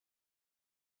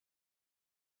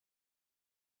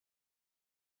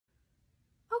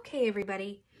Okay,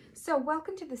 everybody. So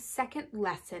welcome to the second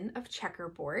lesson of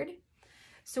Checkerboard.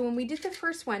 So when we did the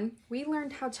first one, we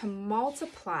learned how to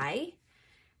multiply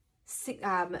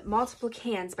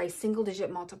multiplicands by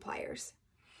single-digit multipliers.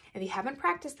 If you haven't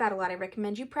practiced that a lot, I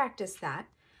recommend you practice that.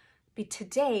 But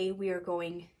today we are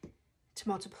going to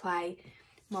multiply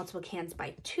multiplicands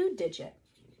by two-digit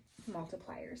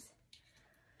multipliers.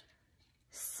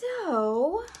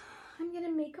 So I'm going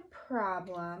to make a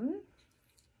problem.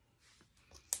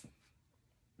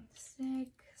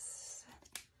 6,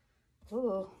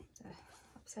 oh,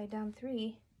 upside down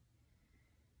 3,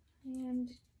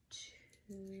 and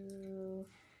 2,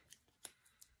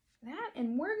 that,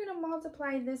 and we're going to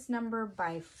multiply this number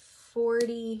by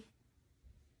 43.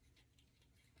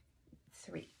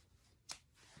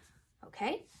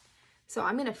 Okay, so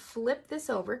I'm going to flip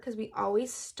this over because we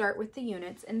always start with the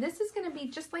units, and this is going to be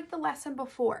just like the lesson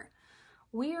before.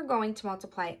 We are going to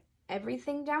multiply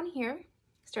everything down here,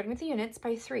 starting with the units,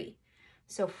 by 3.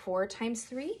 So 4 times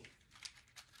 3,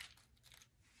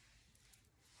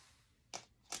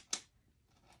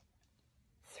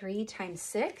 3 times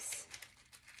 6,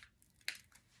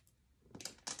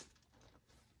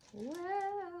 whoa,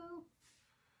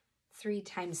 3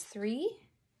 times 3,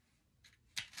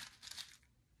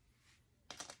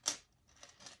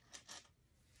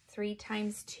 3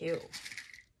 times 2.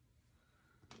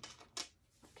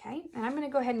 Okay, and I'm going to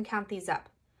go ahead and count these up.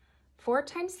 4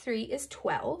 times 3 is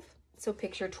 12. So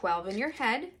picture 12 in your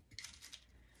head.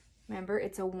 Remember,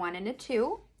 it's a 1 and a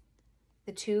 2.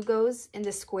 The 2 goes in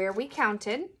the square we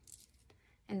counted,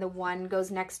 and the 1 goes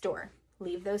next door.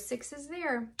 Leave those 6's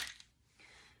there.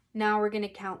 Now we're going to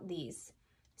count these.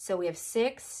 So we have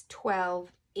 6,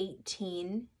 12,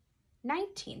 18,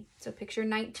 19. So picture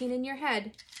 19 in your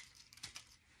head.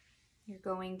 You're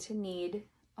going to need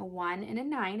a 1 and a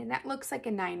 9, and that looks like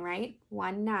a 9, right?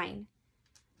 1, 9.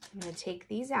 I'm going to take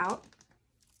these out.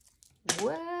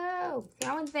 Whoa,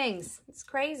 throwing things. It's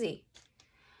crazy.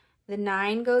 The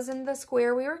 9 goes in the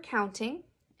square we were counting,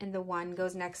 and the 1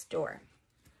 goes next door.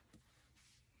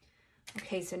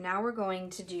 Okay, so now we're going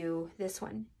to do this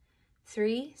one.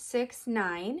 3, 6,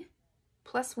 9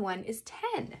 plus 1 is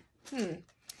 10.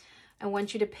 I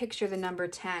want you to picture the number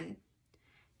 10.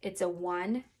 It's a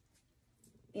 1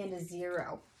 and a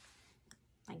 0.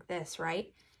 Like this,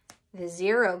 right? The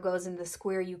 0 goes in the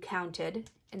square you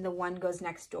counted, and the 1 goes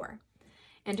next door.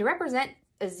 And to represent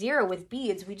a 0 with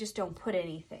beads, we just don't put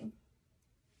anything.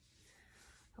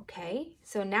 Okay,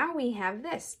 so now we have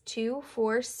this. 2,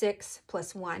 4, 6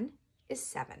 plus 1 is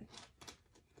 7.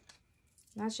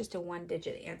 That's just a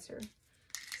one-digit answer.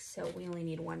 So we only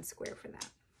need 1 square for that.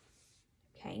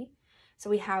 Okay, so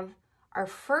we have our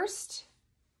first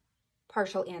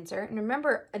partial answer. And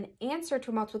remember, an answer to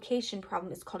a multiplication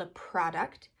problem is called a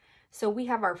product. So we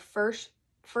have our first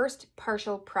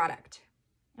partial product,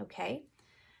 okay?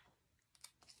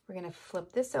 We're going to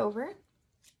flip this over. I'm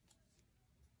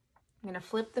going to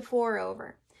flip the 4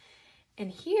 over.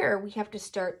 And here we have to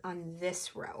start on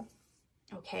this row,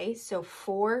 okay? So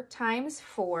 4 times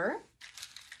 4.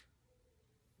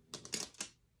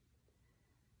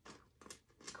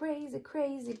 Crazy,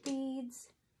 crazy beads.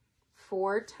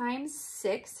 4 times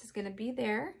 6 is going to be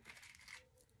there.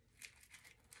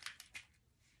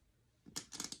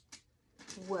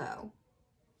 Whoa.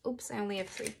 Oops, I only have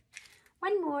 3.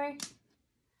 One more.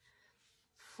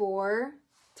 4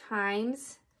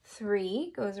 times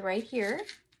 3 goes right here.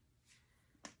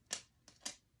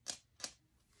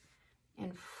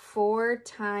 And 4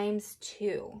 times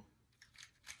 2.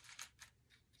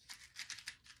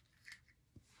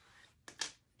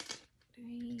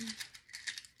 3,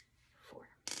 4.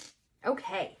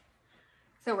 Okay.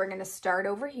 So we're going to start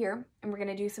over here, and we're going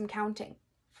to do some counting.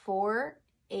 4,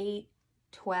 8,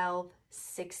 12,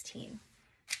 16.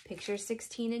 Picture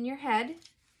 16 in your head.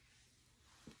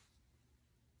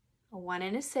 A 1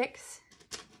 and a 6.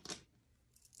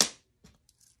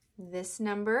 This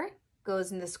number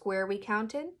goes in the square we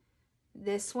counted.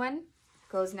 This one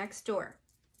goes next door.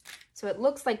 So it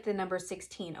looks like the number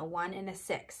 16, a 1 and a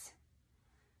 6.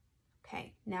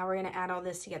 Okay, now we're going to add all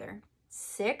this together.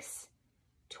 6,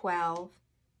 12,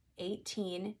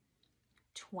 18,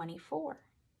 24.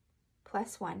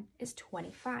 Plus 1 is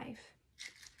 25.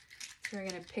 So we're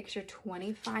going to picture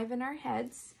 25 in our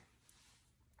heads.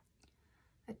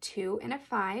 A 2 and a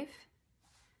 5.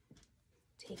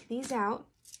 Take these out.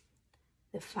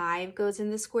 The 5 goes in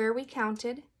the square we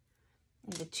counted,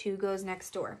 and the 2 goes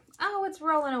next door. Oh, it's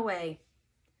rolling away.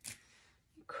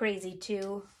 Crazy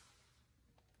 2.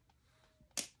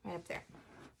 Right up there.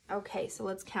 Okay, so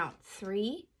let's count.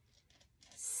 3,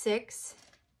 6,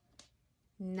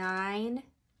 9,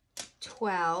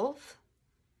 12,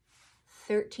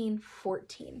 13,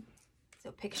 14.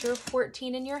 So picture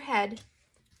 14 in your head.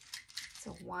 It's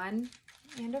a 1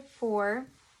 and a 4,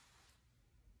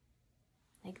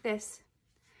 like this.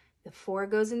 The 4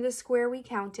 goes in the square we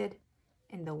counted,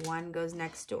 and the 1 goes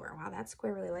next door. Wow, that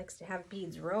square really likes to have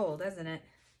beads roll, doesn't it?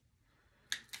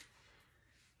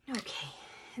 Okay,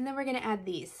 and then we're going to add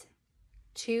these.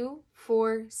 2,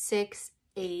 4, 6,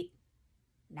 8,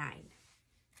 9.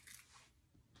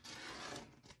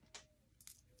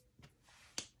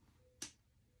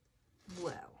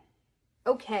 Whoa.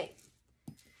 Okay,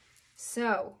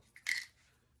 so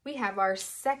we have our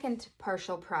second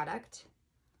partial product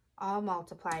all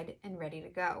multiplied and ready to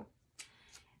go.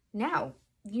 Now,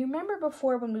 you remember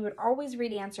before when we would always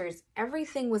read answers,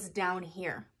 everything was down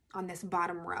here on this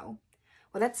bottom row.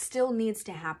 Well, that still needs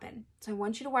to happen. So I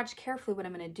want you to watch carefully what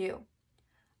I'm going to do.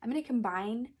 I'm going to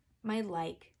combine my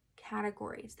like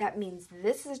categories. That means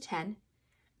this is a 10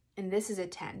 and this is a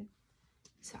 10.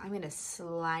 So I'm going to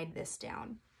slide this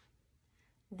down.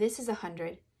 This is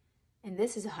 100 and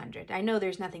this is 100. I know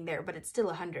there's nothing there, but it's still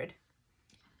 100.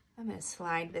 I'm going to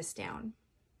slide this down.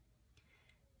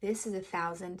 This is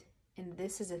 1,000 and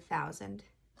this is 1,000.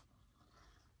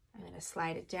 I'm going to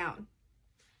slide it down.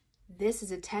 This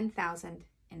is a 10,000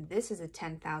 and this is a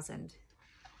 10,000.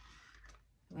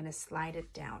 I'm going to slide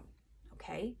it down,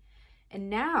 okay? And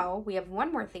now we have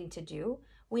one more thing to do.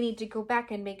 We need to go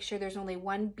back and make sure there's only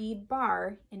one bead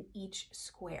bar in each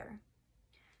square.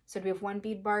 So do we have one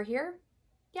bead bar here?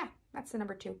 Yeah, that's the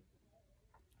number 2.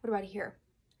 What about here?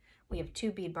 We have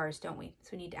 2 bead bars, don't we?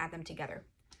 So we need to add them together.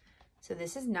 So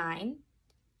this is 9,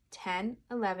 10,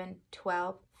 11,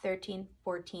 12, 13,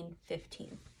 14,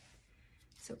 15.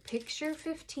 So picture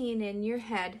 15 in your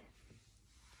head,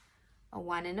 a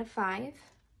 1 and a 5.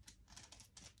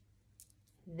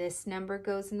 This number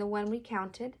goes in the one we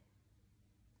counted,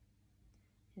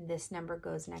 and this number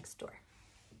goes next door.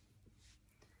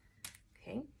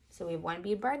 Okay, so we have 1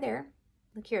 bead bar there.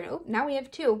 Look here, oh, now we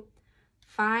have 2.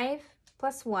 5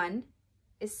 plus 1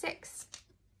 is 6.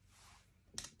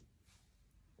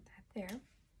 That there.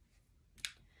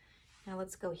 Now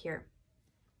let's go here.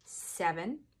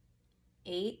 7,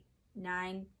 8,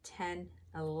 9, 10,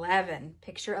 11.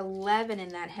 Picture 11 in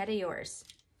that head of yours.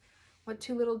 What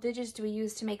 2 little digits do we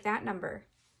use to make that number?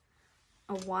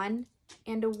 A 1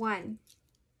 and a 1.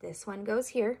 This one goes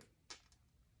here.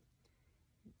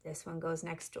 This one goes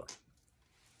next door.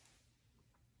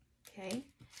 Okay,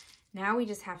 now we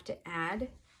just have to add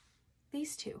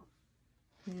these 2.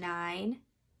 9,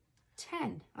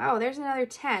 10. Oh, there's another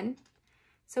 10.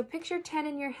 So picture 10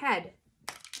 in your head.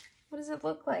 What does it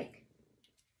look like?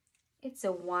 It's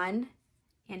a 1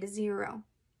 and a 0.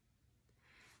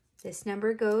 This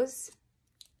number goes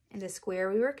in the square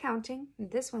we were counting,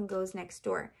 and this one goes next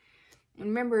door. And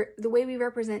remember, the way we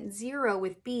represent 0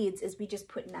 with beads is we just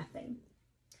put nothing.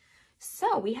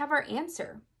 So we have our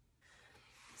answer.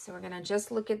 So we're going to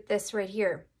just look at this right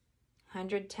here,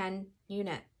 110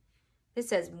 unit. This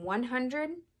says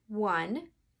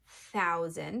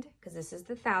 101,000, because this is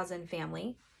the 1,000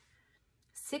 family,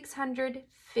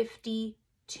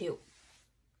 652.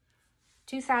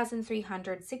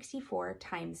 2,364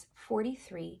 times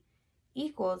 43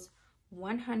 equals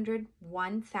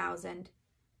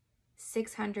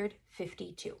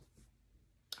 101,652.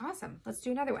 Awesome. Let's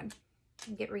do another one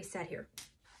and get reset here.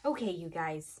 Okay, you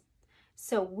guys.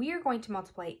 So we are going to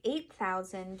multiply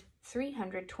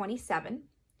 8,327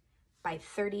 by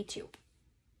 32.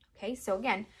 Okay, so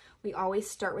again, we always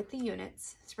start with the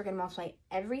units. So we're going to multiply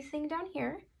everything down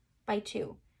here by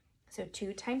 2. So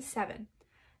 2 times 7.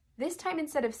 This time,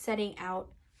 instead of setting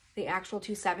out the actual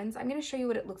 2 7s, I'm going to show you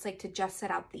what it looks like to just set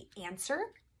out the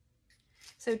answer.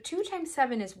 So 2 times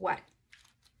 7 is what?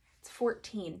 It's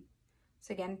 14.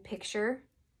 So again, picture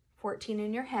 14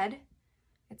 in your head.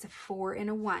 It's a 4 and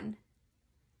a 1.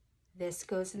 This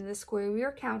goes in the square we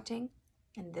are counting,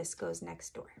 and this goes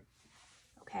next door.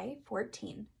 Okay,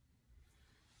 14.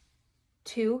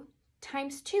 2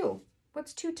 times 2.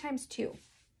 What's 2 times 2?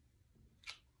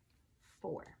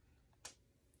 4.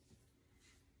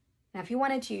 Now, if you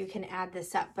wanted to, you can add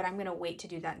this up, but I'm going to wait to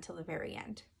do that until the very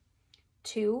end.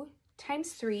 2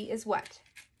 times 3 is what?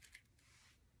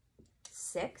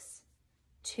 6.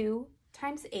 2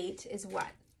 times 8 is what?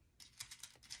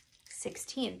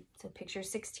 16. So picture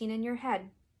 16 in your head.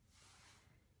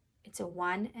 It's a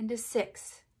 1 and a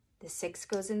 6. The 6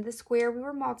 goes in the square we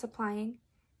were multiplying,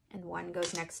 and 1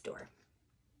 goes next door.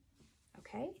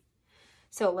 Okay?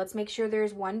 So let's make sure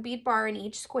there's 1 bead bar in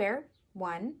each square.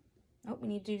 1. Oh, we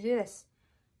need to do this.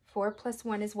 4 plus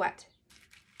 1 is what?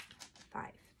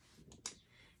 5.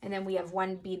 And then we have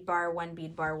 1 bead bar, 1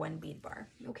 bead bar, 1 bead bar.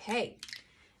 Okay.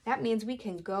 that means we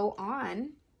can go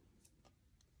on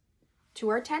to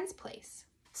our tens place.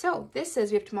 So this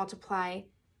says we have to multiply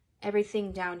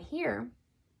everything down here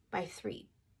by 3.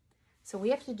 So we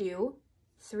have to do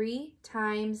 3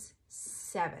 times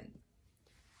 7.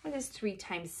 What is 3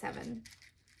 times 7?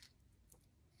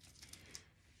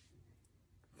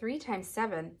 3 times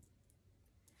 7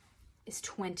 is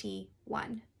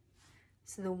 21.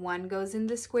 So the 1 goes in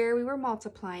the square we were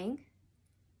multiplying.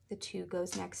 The 2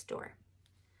 goes next door.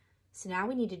 So now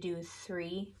we need to do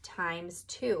 3 times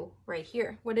 2 right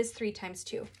here. What is 3 times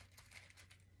 2?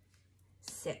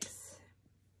 6.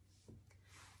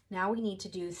 Now we need to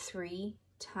do 3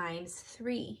 times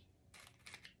 3,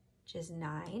 which is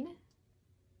 9.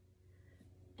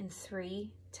 And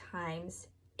 3 times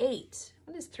 8.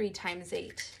 What is 3 times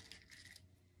 8?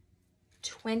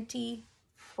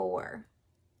 24.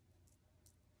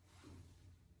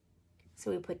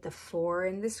 So we put the 4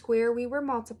 in the square we were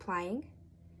multiplying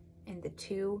and the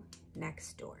 2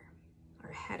 next door, or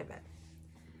ahead of it.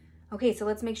 Okay, so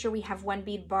let's make sure we have 1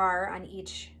 bead bar on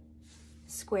each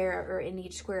square, or in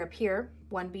each square up here.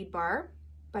 1 bead bar,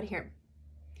 but here.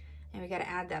 And we got to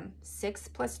add them. 6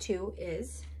 plus 2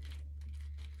 is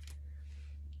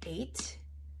 8.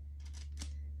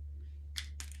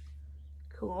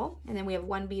 Cool. And then we have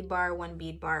 1 bead bar, 1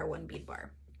 bead bar, 1 bead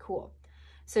bar. Cool.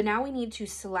 So now we need to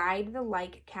slide the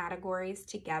like categories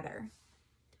together.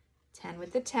 10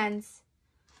 with the tens,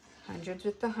 hundreds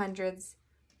with the hundreds,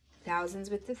 thousands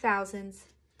with the thousands,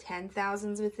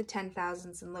 10,000s with the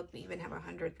 10,000s, and look, we even have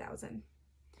 100,000.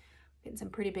 Getting some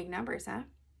pretty big numbers, huh?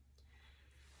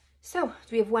 So, do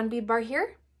we have 1 bead bar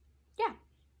here? Yeah.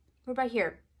 What about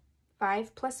here?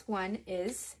 5 plus 1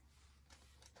 is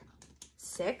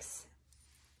 6.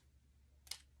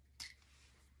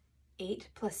 8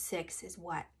 plus 6 is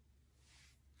what?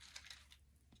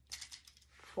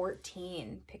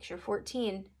 14. Picture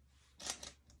 14.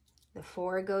 The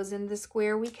 4 goes in the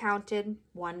square we counted.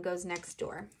 1 goes next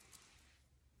door.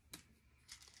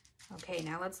 Okay,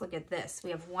 now let's look at this. We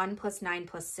have 1 plus 9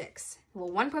 plus 6.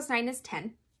 Well, 1 plus 9 is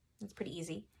 10. That's pretty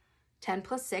easy. 10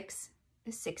 plus 6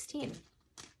 is 16.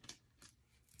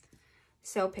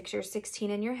 So picture 16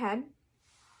 in your head.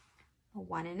 A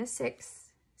 1 and a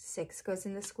 6. 6 goes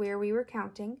in the square we were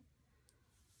counting.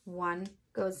 1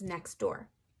 goes next door.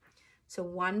 So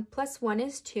 1 plus 1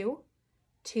 is 2.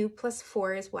 2 plus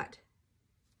 4 is what?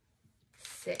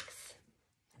 6.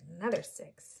 Another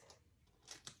 6.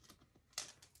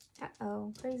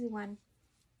 Uh-oh, crazy one.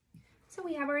 So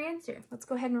we have our answer. Let's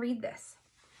go ahead and read this.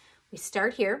 We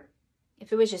start here.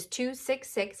 If it was just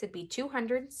 266, it'd be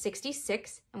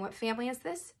 266. And what family is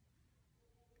this?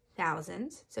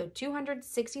 Thousands. So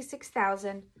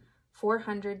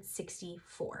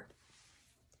 266,464.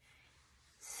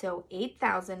 So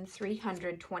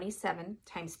 8,327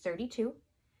 times 32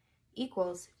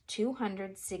 equals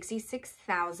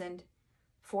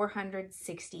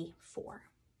 266,464.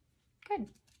 Good.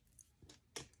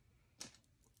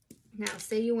 Now,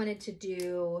 say you wanted to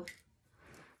do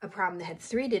a problem that had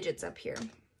 3 digits up here.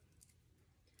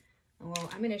 Well,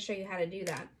 I'm going to show you how to do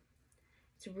that.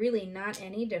 It's really not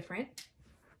any different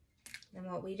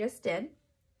than what we just did.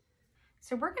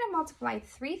 So we're going to multiply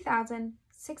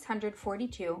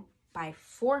 3,642 by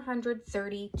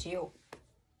 432.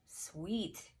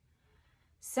 Sweet.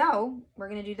 So we're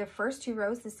going to do the first 2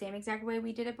 rows the same exact way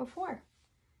we did it before.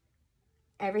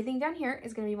 Everything down here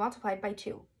is going to be multiplied by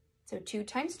 2. So 2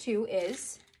 times 2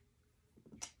 is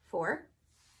 4.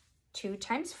 2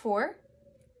 times 4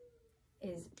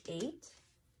 is 8.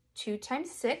 2 times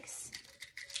 6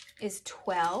 is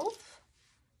 12.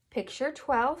 Picture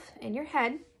 12 in your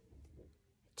head.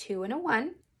 2 and a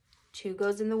 1. 2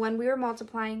 goes in the one we were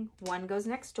multiplying. 1 goes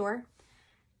next door.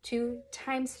 2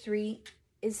 times 3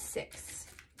 is 6.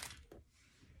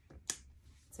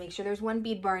 Let's make sure there's 1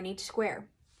 bead bar in each square.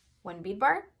 1 bead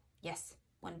bar? Yes.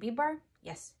 1 bead bar?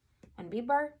 Yes. 1 bead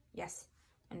bar? Yes.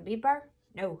 1 bead bar?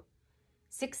 No.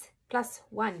 6 plus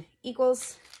 1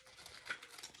 equals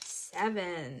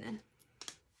 7.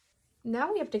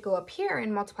 Now we have to go up here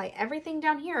and multiply everything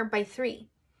down here by 3.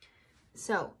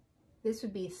 So this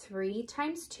would be 3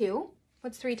 times 2.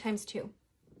 What's 3 times 2?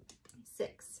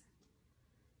 6.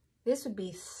 This would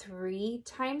be 3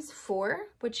 times 4,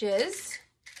 which is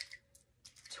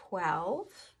 12.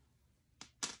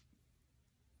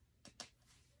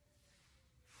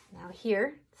 Now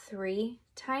here, 3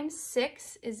 times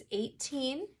 6 is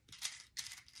 18.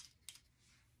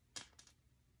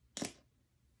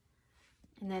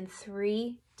 And then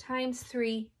 3 times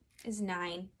 3 is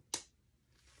 9.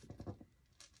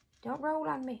 Don't roll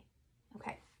on me.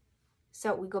 Okay.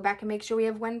 So we go back and make sure we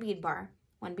have 1 bead bar.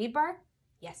 1 bead bar?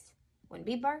 Yes. 1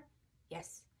 bead bar?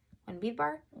 Yes. 1 bead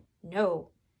bar? No.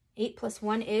 8 plus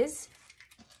 1 is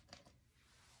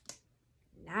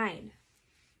 9.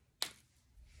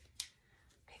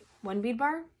 Okay, 1 bead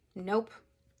bar? Nope.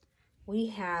 We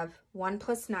have 1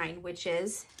 plus 9, which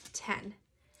is 10.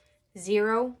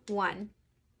 0, 1.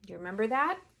 Do you remember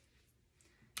that?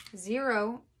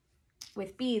 0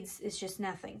 with beads is just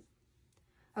nothing.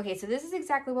 Okay, so this is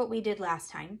exactly what we did last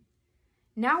time.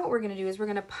 Now what we're going to do is we're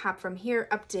going to pop from here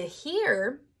up to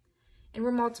here, and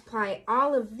we'll multiply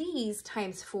all of these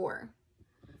times 4.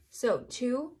 So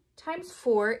 2 times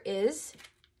 4 is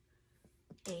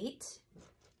 8.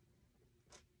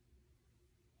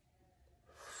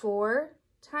 4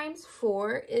 times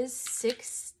 4 is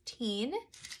 16.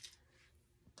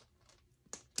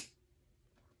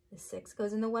 The 6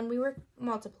 goes in the one we were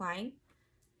multiplying.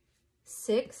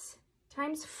 6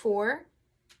 times 4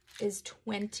 is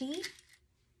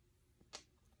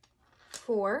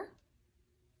 24.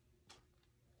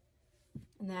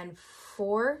 And then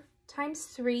 4 times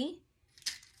 3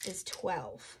 is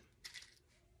 12.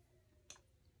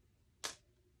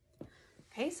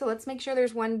 Okay, so let's make sure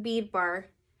there's 1 bead bar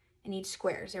in each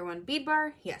square. Is there 1 bead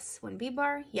bar? Yes. 1 bead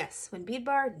bar? Yes. 1 bead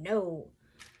bar? No.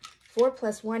 4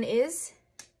 plus 1 is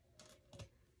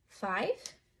 5.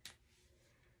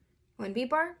 1 bead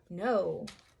bar? No.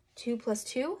 2 plus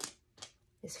 2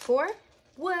 is 4.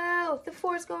 Whoa, the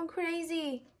 4 is going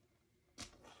crazy.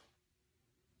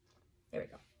 There we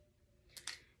go.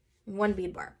 1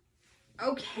 bead bar.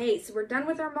 Okay, so we're done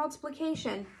with our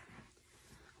multiplication.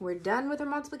 We're done with our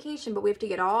multiplication, but we have to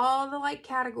get all the like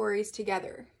categories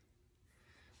together.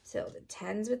 So the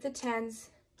tens with the tens,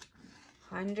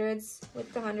 hundreds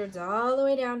with the hundreds, all the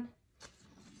way down.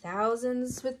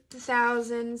 Thousands with the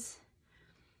thousands,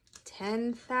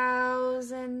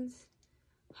 10,000s,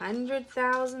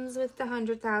 100,000s with the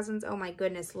 100,000s. Oh my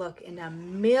goodness, look, and a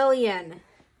million.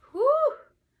 Whoo!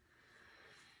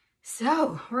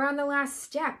 So we're on the last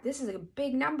step. This is a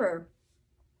big number.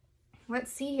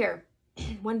 Let's see here.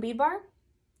 1 bead bar?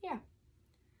 Yeah.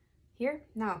 Here?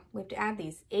 No, we have to add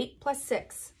these. 8 plus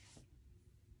 6.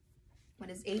 What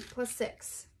is 8 plus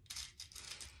 6?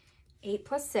 8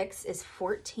 plus 6 is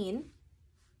 14.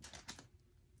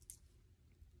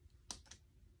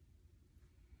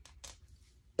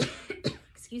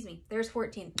 Excuse me. There's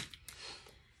 14.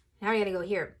 Now we got to go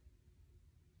here.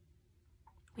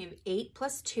 We have 8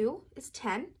 plus 2 is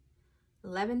 10.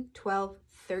 11, 12,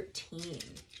 13.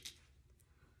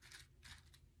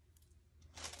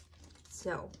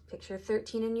 So picture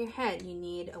 13 in your head. You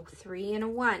need a 3 and a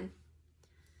 1.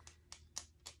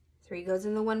 3 goes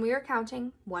in the one we were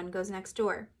counting. 1 goes next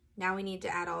door. Now we need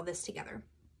to add all this together.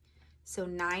 So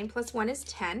 9 plus 1 is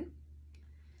 10.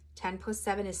 10 plus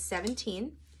 7 is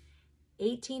 17.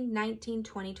 18, 19,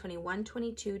 20, 21,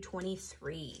 22,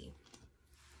 23.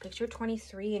 Picture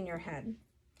 23 in your head.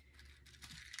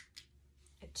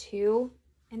 A 2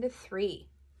 and a 3.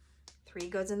 3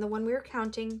 goes in the one we were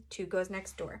counting. 2 goes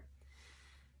next door.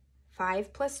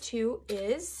 5 plus 2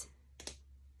 is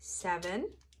 7.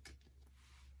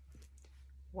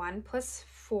 1 plus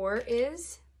 4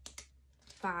 is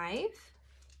 5.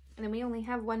 And then we only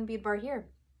have 1 bead bar here.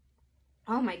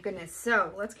 Oh my goodness.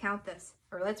 So let's count this,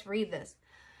 or let's read this.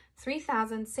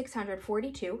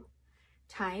 3,642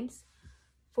 times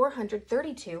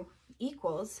 432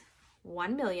 equals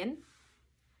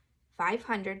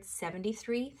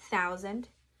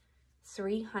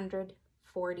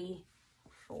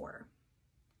 1,573,344.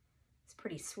 It's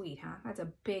pretty sweet, huh? That's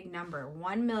a big number.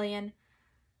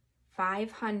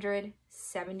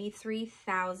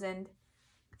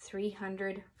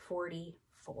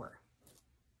 1,573,344.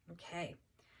 Okay,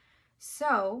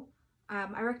 so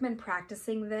I recommend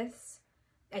practicing this.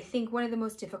 I think one of the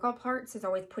most difficult parts is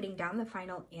always putting down the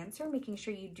final answer, making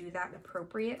sure you do that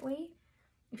appropriately.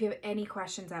 If you have any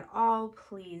questions at all,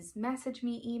 please message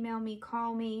me, email me,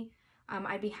 call me.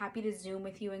 I'd be happy to Zoom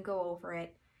with you and go over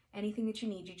it. Anything that you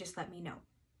need, you just let me know.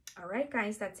 All right,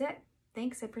 guys, that's it.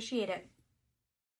 Thanks, I appreciate it.